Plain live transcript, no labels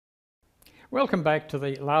Welcome back to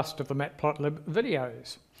the last of the Matplotlib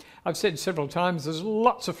videos. I've said several times there's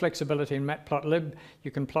lots of flexibility in Matplotlib.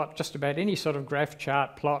 You can plot just about any sort of graph,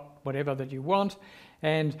 chart, plot, whatever that you want,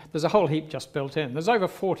 and there's a whole heap just built in. There's over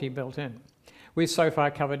 40 built in. We've so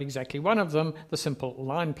far covered exactly one of them, the simple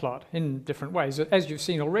line plot, in different ways. As you've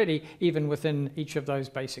seen already, even within each of those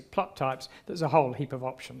basic plot types, there's a whole heap of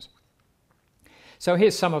options. So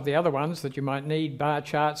here's some of the other ones that you might need: bar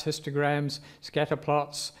charts, histograms, scatter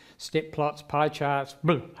plots, step plots, pie charts,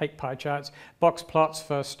 hate pie charts, box plots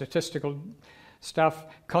for statistical stuff,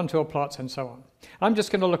 contour plots, and so on. I'm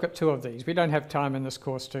just going to look at two of these. We don't have time in this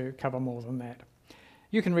course to cover more than that.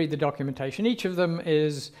 You can read the documentation. Each of them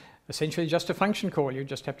is essentially just a function call. You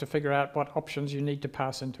just have to figure out what options you need to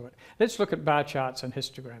pass into it. Let's look at bar charts and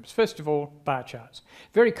histograms. First of all, bar charts.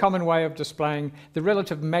 Very common way of displaying the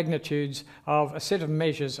relative magnitudes of a set of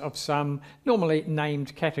measures of some normally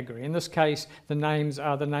named category. In this case, the names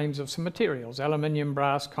are the names of some materials: aluminium,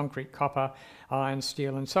 brass, concrete, copper, iron,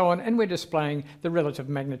 steel, and so on, and we're displaying the relative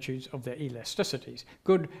magnitudes of their elasticities.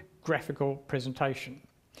 Good graphical presentation.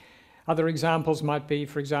 Other examples might be,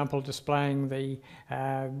 for example, displaying the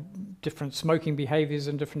different smoking behaviours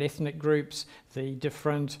in different ethnic groups, the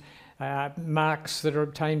different marks that are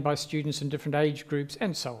obtained by students in different age groups,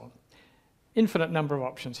 and so on. Infinite number of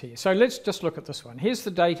options here. So let's just look at this one. Here's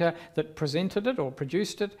the data that presented it or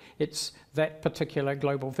produced it. It's that particular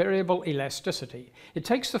global variable, elasticity. It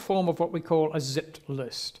takes the form of what we call a zipped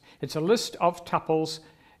list. It's a list of tuples,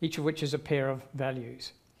 each of which is a pair of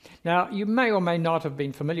values. Now, you may or may not have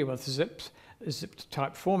been familiar with zipped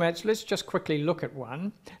type formats. Let's just quickly look at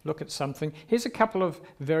one, look at something. Here's a couple of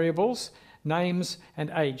variables, names and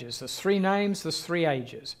ages. There's 3 names, there's 3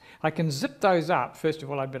 ages. I can zip those up. First of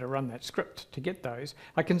all, I'd better run that script to get those.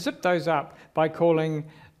 I can zip those up by calling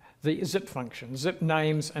the zip function, zip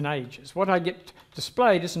names and ages. What I get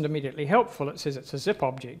displayed isn't immediately helpful. It says it's a zip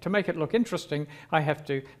object. To make it look interesting, I have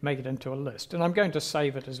to make it into a list. And I'm going to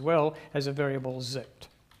save it as well as a variable zipped.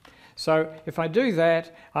 So if I do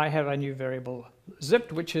that, I have a new variable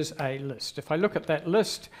zipped, which is a list. If I look at that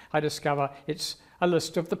list, I discover it's a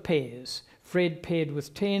list of the pairs. Fred paired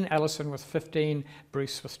with 10, Alison with 15,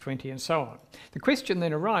 Bruce with 20, and so on. The question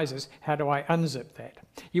then arises, how do I unzip that?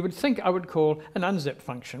 You would think I would call an unzip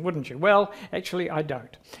function, wouldn't you? Well, actually I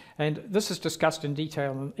don't. And this is discussed in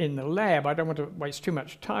detail in the lab. I don't want to waste too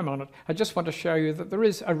much time on it. I just want to show you that there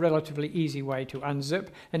is a relatively easy way to unzip,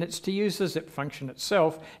 and it's to use the zip function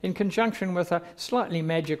itself in conjunction with a slightly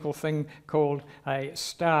magical thing called a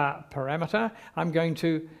star parameter. I'm going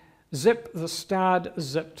to zip the starred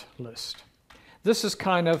zipped list. This is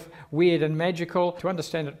kind of weird and magical. To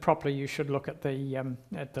understand it properly, you should look at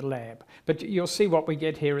the lab. But you'll see what we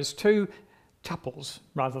get here is 2 tuples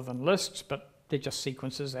rather than lists, but they're just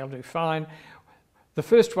sequences. They'll do fine. The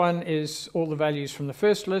first one is all the values from the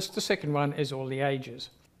first list. The second one is all the ages.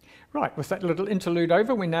 Right, with that little interlude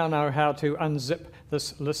over, we now know how to unzip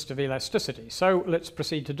this list of elasticity. So let's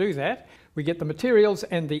proceed to do that. We get the materials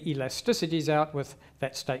and the elasticities out with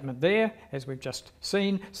that statement there, as we've just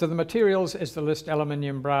seen. So the materials is the list: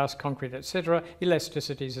 aluminium, brass, concrete, etc.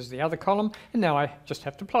 Elasticities is the other column, and now I just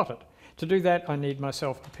have to plot it. To do that, I need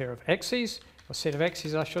myself a pair of axes, a set of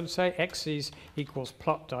axes I should say. Axes equals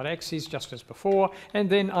plot.axes, just as before, and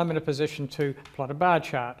then I'm in a position to plot a bar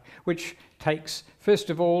chart, which takes, first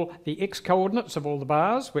of all, the x coordinates of all the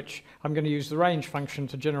bars, which I'm going to use the range function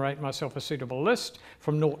to generate myself a suitable list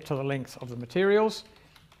from 0 to the length of the materials.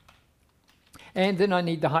 And then I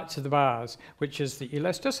need the heights of the bars, which is the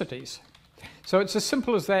elasticities. So it's as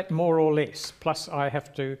simple as that, more or less. Plus I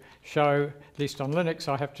have to show, at least on Linux,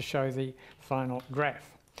 I have to show the final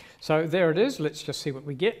graph. So there it is. Let's just see what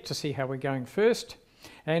we get to see how we're going first.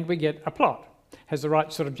 And we get a plot. Has the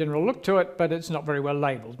right sort of general look to it, but it's not very well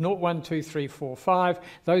labelled. 0, 1, 2, 3, 4, 5.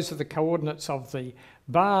 Those are the coordinates of the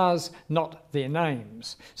bars, not their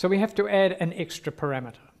names. So we have to add an extra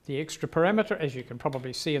parameter. The extra parameter, as you can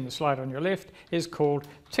probably see in the slide on your left, is called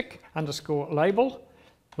tick_label.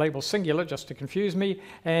 Label singular, just to confuse me,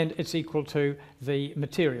 and it's equal to the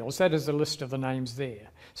materials. That is the list of the names there.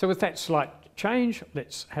 So with that slight change,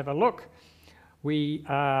 let's have a look. We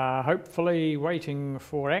are hopefully waiting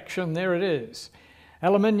for action. There it is.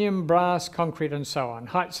 Aluminium, brass, concrete, and so on.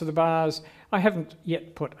 Heights of the bars. I haven't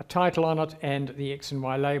yet put a title on it and the X and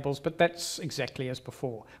Y labels, but that's exactly as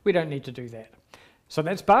before. We don't need to do that. So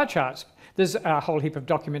that's bar charts. There's a whole heap of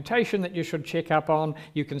documentation that you should check up on.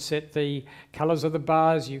 You can set the colors of the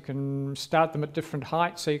bars. You can start them at different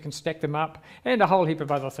heights so you can stack them up, and a whole heap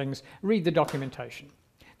of other things. Read the documentation.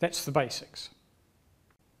 That's the basics.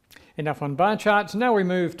 Enough on bar charts. Now we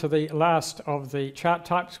move to the last of the chart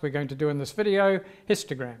types we're going to do in this video,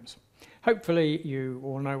 histograms. Hopefully you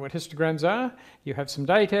all know what histograms are. You have some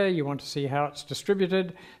data, you want to see how it's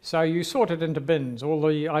distributed, so you sort it into bins. All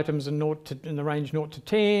the items in the range 0 to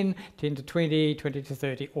 10, 10 to 20, 20 to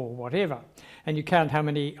 30, or whatever. And you count how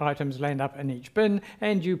many items land up in each bin,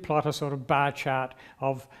 and you plot a sort of bar chart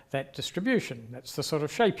of that distribution. That's the sort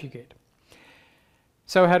of shape you get.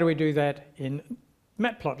 So how do we do that in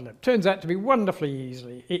Matplotlib? Turns out to be wonderfully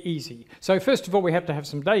easy. So first of all, we have to have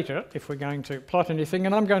some data if we're going to plot anything,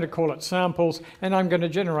 and I'm going to call it samples, and I'm going to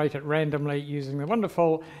generate it randomly using the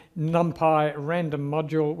wonderful NumPy random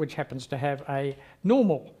module, which happens to have a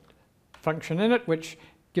normal function in it, which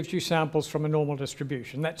gives you samples from a normal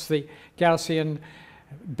distribution. That's the Gaussian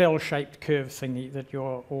bell-shaped curve thingy that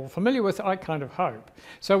you're all familiar with, I kind of hope.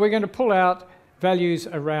 So we're going to pull out values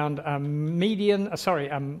around a mean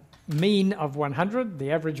of 100,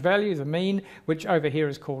 the average value, the mean, which over here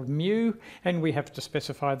is called mu, and we have to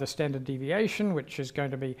specify the standard deviation, which is going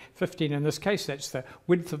to be 15 in this case. That's the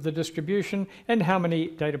width of the distribution, and how many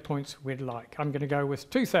data points we'd like. I'm going to go with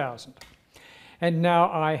 2000. And now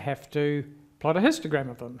I have to plot a histogram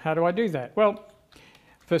of them. How do I do that? Well,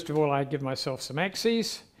 first of all, I give myself some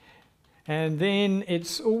axes, and then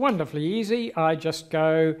it's wonderfully easy. I just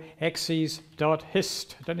go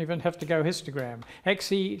axes.hist. I don't even have to go histogram.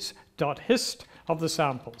 Axes.hist of the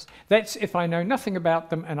samples. That's if I know nothing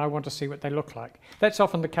about them and I want to see what they look like. That's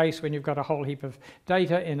often the case when you've got a whole heap of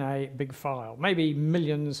data in a big file. Maybe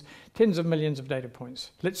millions, tens of millions of data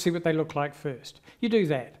points. Let's see what they look like first. You do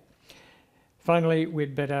that. Finally,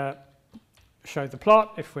 we'd better show the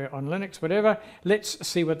plot if we're on Linux, whatever. Let's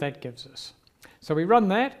see what that gives us. So we run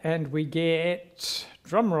that and we get,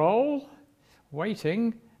 drum roll,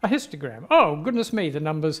 waiting, a histogram. Oh, goodness me, the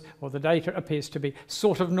numbers or the data appears to be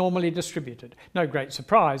sort of normally distributed. No great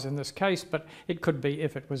surprise in this case, but it could be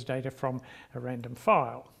if it was data from a random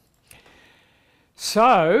file.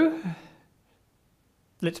 So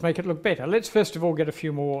let's make it look better. Let's first of all get a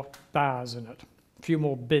few more bars in it. Few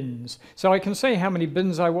more bins. So I can say how many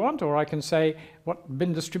bins I want, or I can say what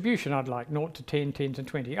bin distribution I'd like, 0 to 10, 10 to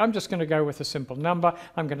 20. I'm just going to go with a simple number.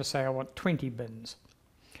 I'm going to say I want 20 bins.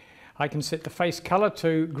 I can set the face color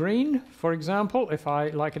to green, for example, if I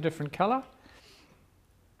like a different color.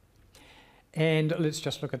 And let's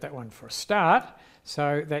just look at that one for a start.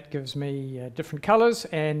 So that gives me different colors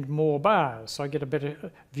and more bars, so I get a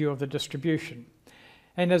better view of the distribution.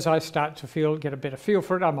 And as I start to get a better feel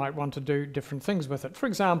for it, I might want to do different things with it. For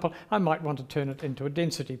example, I might want to turn it into a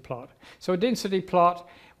density plot. So a density plot,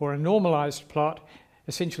 or a normalized plot,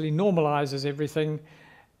 essentially normalizes everything.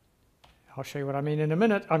 I'll show you what I mean in a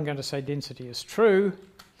minute. I'm going to say density is true.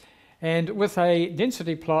 And with a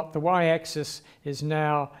density plot, the y-axis is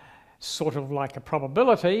now sort of like a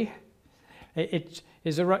probability. It's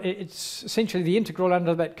essentially the integral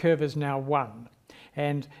under that curve is now 1.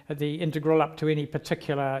 And the integral up to any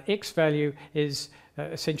particular x value is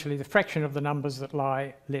essentially the fraction of the numbers that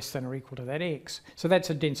lie less than or equal to that x. So that's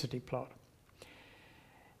a density plot.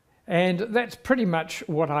 And that's pretty much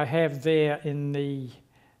what I have there in the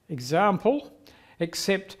example,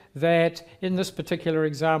 except that in this particular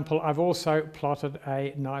example I've also plotted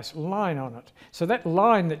a nice line on it. So that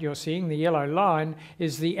line that you're seeing, the yellow line,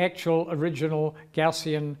 is the actual original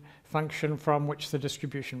Gaussian function from which the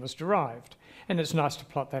distribution was derived. And it's nice to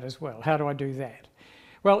plot that as well. How do I do that?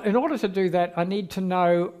 Well, in order to do that, I need to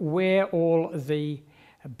know where all the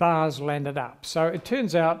bars landed up. So it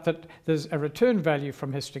turns out that there's a return value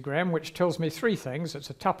from histogram, which tells me three things.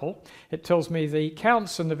 It's a tuple. It tells me the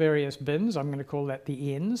counts in the various bins. I'm going to call that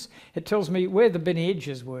the n's. It tells me where the bin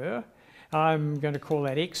edges were. I'm going to call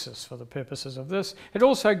that x's for the purposes of this. It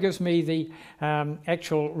also gives me the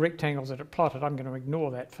actual rectangles that it plotted. I'm going to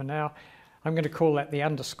ignore that for now. I'm going to call that the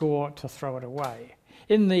underscore to throw it away.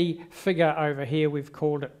 In the figure over here, we've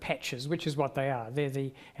called it patches, which is what they are. They're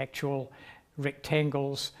the actual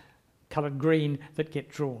rectangles, coloured green, that get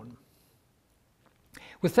drawn.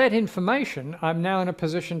 With that information, I'm now in a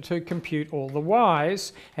position to compute all the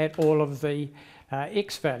y's at all of the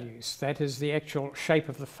x values. That is the actual shape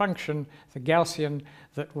of the function, the Gaussian,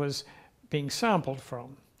 that was being sampled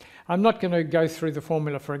from. I'm not going to go through the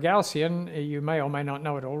formula for a Gaussian. You may or may not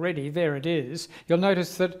know it already. There it is. You'll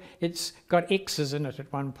notice that it's got x's in it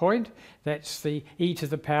at one point. That's the e to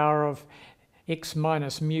the power of x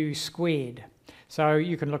minus mu squared. So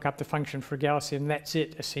you can look up the function for a Gaussian. That's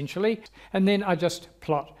it, essentially. And then I just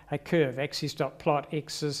plot a curve, axes.plot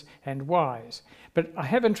x's and y's. But I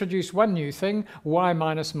have introduced one new thing, y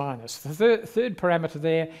minus minus. The third parameter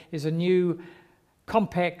there is a new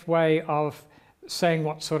compact way of saying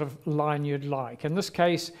what sort of line you'd like. In this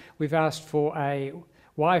case, we've asked for a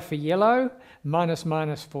Y for yellow, minus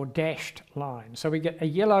minus for dashed line. So we get a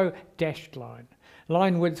yellow dashed line.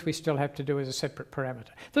 Line width we still have to do as a separate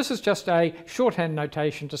parameter. This is just a shorthand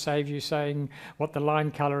notation to save you saying what the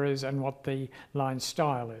line color is and what the line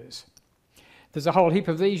style is. There's a whole heap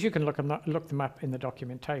of these. You can look them up in the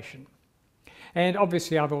documentation. And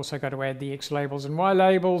obviously I've also got to add the X labels and Y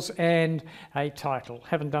labels and a title.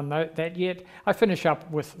 Haven't done that yet. I finish up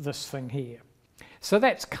with this thing here. So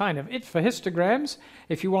that's kind of it for histograms.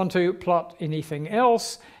 If you want to plot anything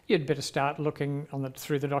else, you'd better start looking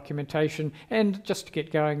through the documentation, and just to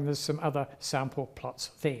get going, there's some other sample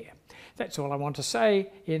plots there. That's all I want to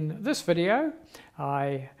say in this video.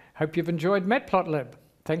 I hope you've enjoyed Matplotlib.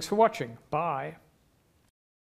 Thanks for watching. Bye.